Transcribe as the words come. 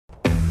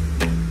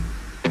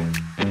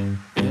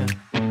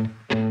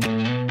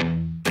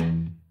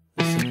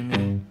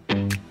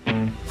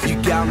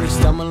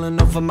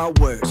stumbling over my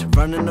words,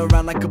 running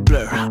around like a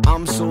blur.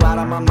 I'm so out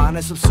of my mind,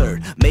 it's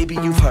absurd. Maybe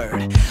you've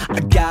heard I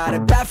got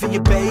it bad for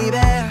you, baby.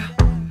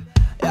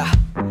 Yeah,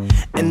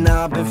 and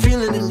I've been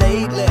feeling it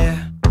lately.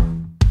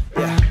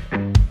 Yeah,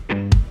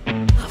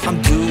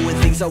 I'm doing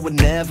things I would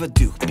never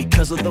do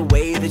because of the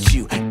way that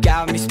you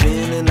got me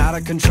spinning out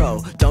of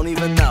control. Don't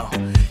even know,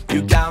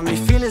 you got me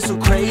feeling so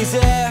crazy.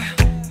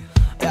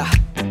 Yeah,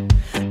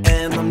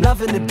 and I'm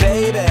loving it,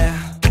 baby.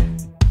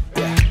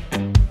 Yeah,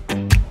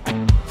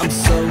 I'm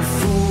so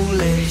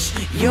foolish.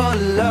 Your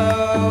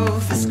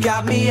love has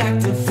got me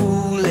acting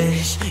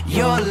foolish.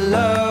 Your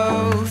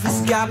love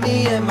has got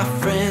me and my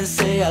friends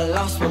say I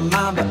lost my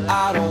mind, but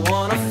I don't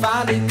wanna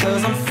find it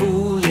 'cause I'm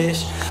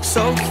foolish,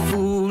 so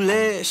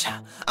foolish.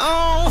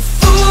 Oh,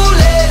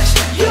 foolish.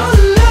 Your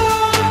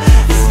love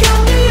has got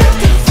me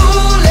acting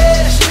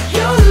foolish.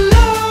 Your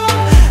love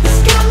has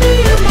got me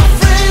and my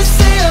friends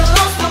say I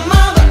lost my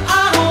mind, but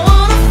I don't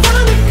wanna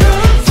find it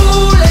 'cause I'm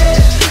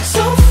foolish,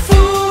 so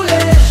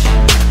foolish.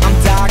 I'm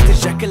Dr.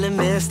 Jekyll and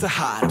Mr.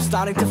 Hyde. I'm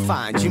starting to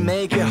find you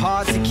make it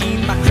hard to keep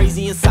my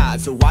crazy inside,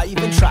 so why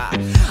even try?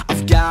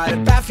 I've got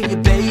it bad for you,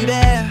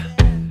 baby.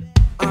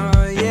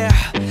 Yeah,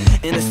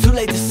 and it's too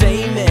late to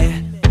save me.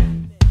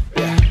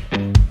 Yeah,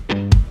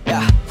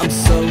 yeah, I'm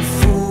so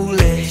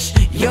foolish.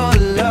 Your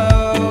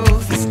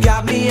love has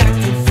got me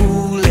acting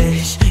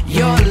foolish.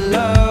 Your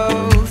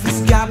love has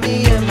got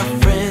me and my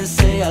friends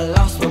say I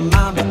lost my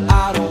mind, but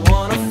I don't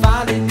wanna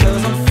find it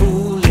 'cause I'm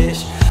foolish,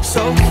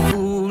 so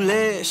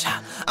foolish.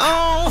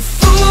 Oh,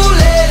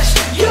 foolish.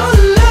 Your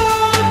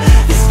love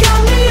has got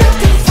me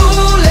acting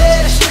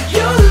foolish.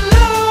 Your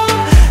love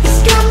has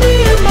got me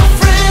and my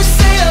friends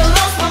say I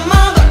lost my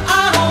mind, but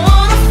I don't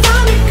wanna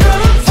find it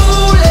 'cause I'm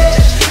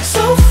foolish,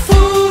 so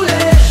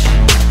foolish.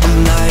 I'm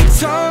like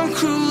Tom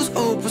Cruise,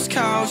 Oprah's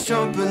couch,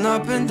 jumping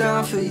up and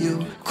down for you.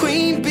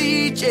 Queen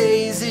Bee,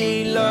 Jay-Z,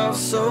 love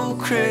so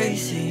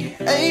crazy.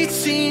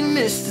 18,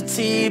 Mr.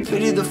 T,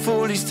 pity the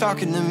fool, he's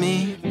talking to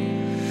me.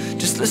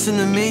 Just listen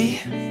to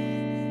me.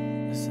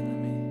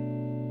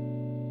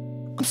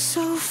 I'm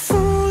so